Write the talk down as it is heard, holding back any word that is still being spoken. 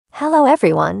Hello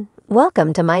everyone,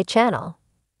 welcome to my channel.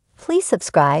 Please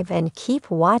subscribe and keep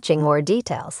watching more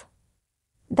details.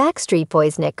 Backstreet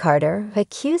Boys Nick Carter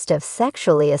accused of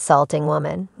sexually assaulting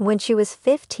woman when she was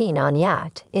 15 on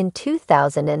yacht in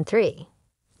 2003.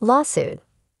 Lawsuit.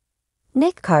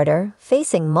 Nick Carter,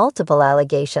 facing multiple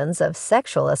allegations of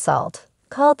sexual assault,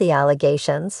 called the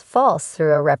allegations false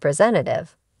through a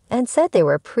representative and said they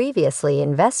were previously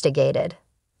investigated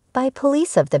by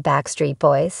police of the Backstreet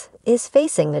Boys, is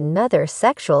facing another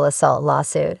sexual assault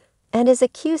lawsuit and is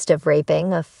accused of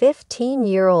raping a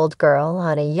 15-year-old girl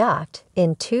on a yacht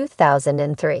in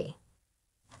 2003.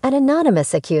 An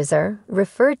anonymous accuser,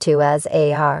 referred to as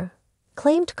AR,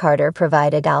 claimed Carter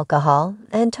provided alcohol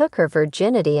and took her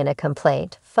virginity in a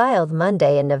complaint filed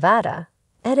Monday in Nevada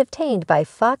and obtained by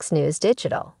Fox News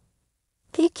Digital.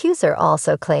 The accuser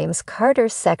also claims Carter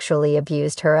sexually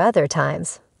abused her other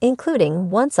times,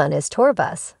 including once on his tour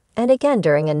bus and again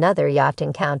during another yacht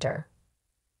encounter.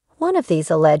 One of these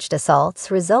alleged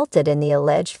assaults resulted in the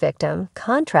alleged victim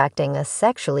contracting a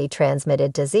sexually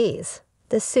transmitted disease,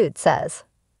 the suit says.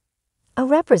 A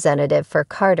representative for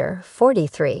Carter,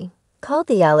 43, called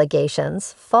the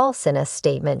allegations false in a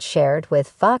statement shared with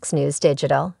Fox News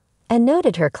Digital and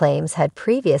noted her claims had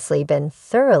previously been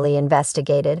thoroughly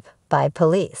investigated by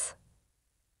police.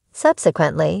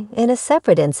 Subsequently, in a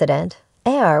separate incident,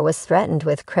 AR was threatened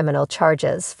with criminal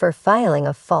charges for filing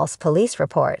a false police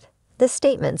report, the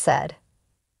statement said.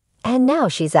 And now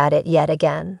she's at it yet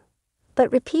again.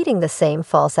 But repeating the same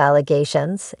false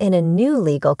allegations in a new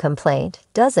legal complaint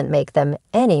doesn't make them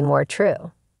any more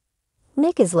true.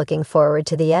 Nick is looking forward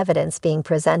to the evidence being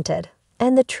presented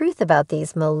and the truth about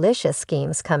these malicious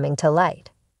schemes coming to light.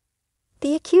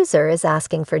 The accuser is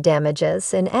asking for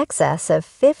damages in excess of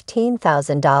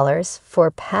 $15,000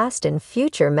 for past and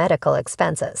future medical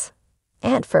expenses,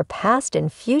 and for past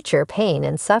and future pain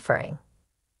and suffering.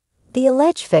 The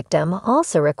alleged victim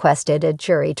also requested a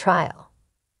jury trial.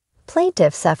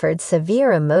 Plaintiff suffered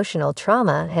severe emotional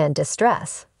trauma and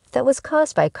distress that was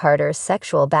caused by Carter's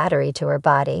sexual battery to her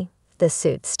body, the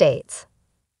suit states.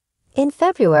 In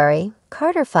February,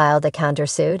 Carter filed a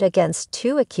countersuit against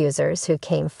two accusers who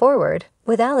came forward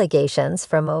with allegations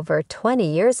from over 20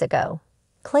 years ago,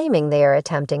 claiming they are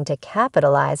attempting to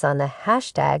capitalize on the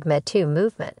 #MeToo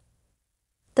movement.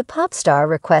 The pop star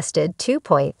requested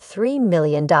 $2.3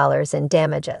 million in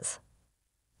damages.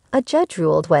 A judge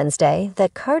ruled Wednesday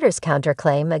that Carter's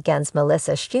counterclaim against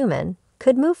Melissa Schumann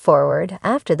could move forward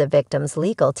after the victim's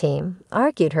legal team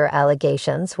argued her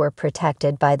allegations were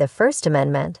protected by the First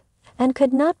Amendment and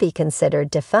could not be considered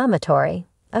defamatory,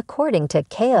 according to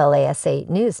KLAS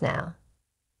 8 News Now.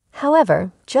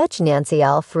 However, Judge Nancy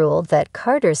Alf ruled that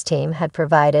Carter's team had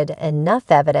provided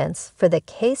enough evidence for the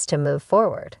case to move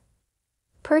forward.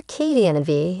 Per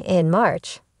KDNV in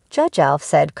March, Judge Alf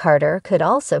said Carter could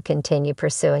also continue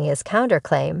pursuing his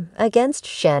counterclaim against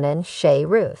Shannon Shea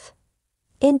Ruth.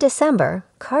 In December,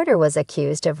 Carter was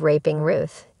accused of raping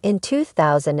Ruth in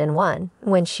 2001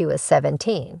 when she was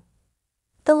 17.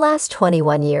 The last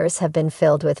 21 years have been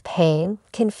filled with pain,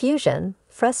 confusion,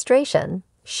 frustration,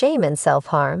 shame and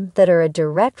self-harm that are a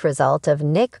direct result of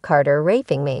Nick Carter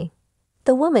raping me,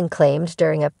 the woman claimed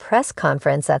during a press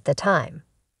conference at the time.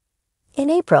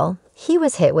 In April, he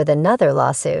was hit with another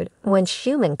lawsuit when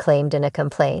Schumann claimed in a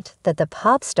complaint that the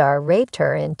pop star raped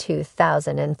her in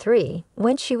 2003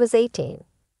 when she was 18.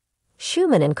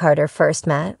 Schumann and Carter first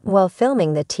met while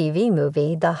filming the TV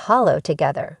movie The Hollow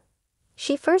together.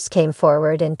 She first came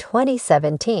forward in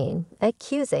 2017,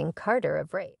 accusing Carter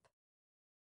of rape.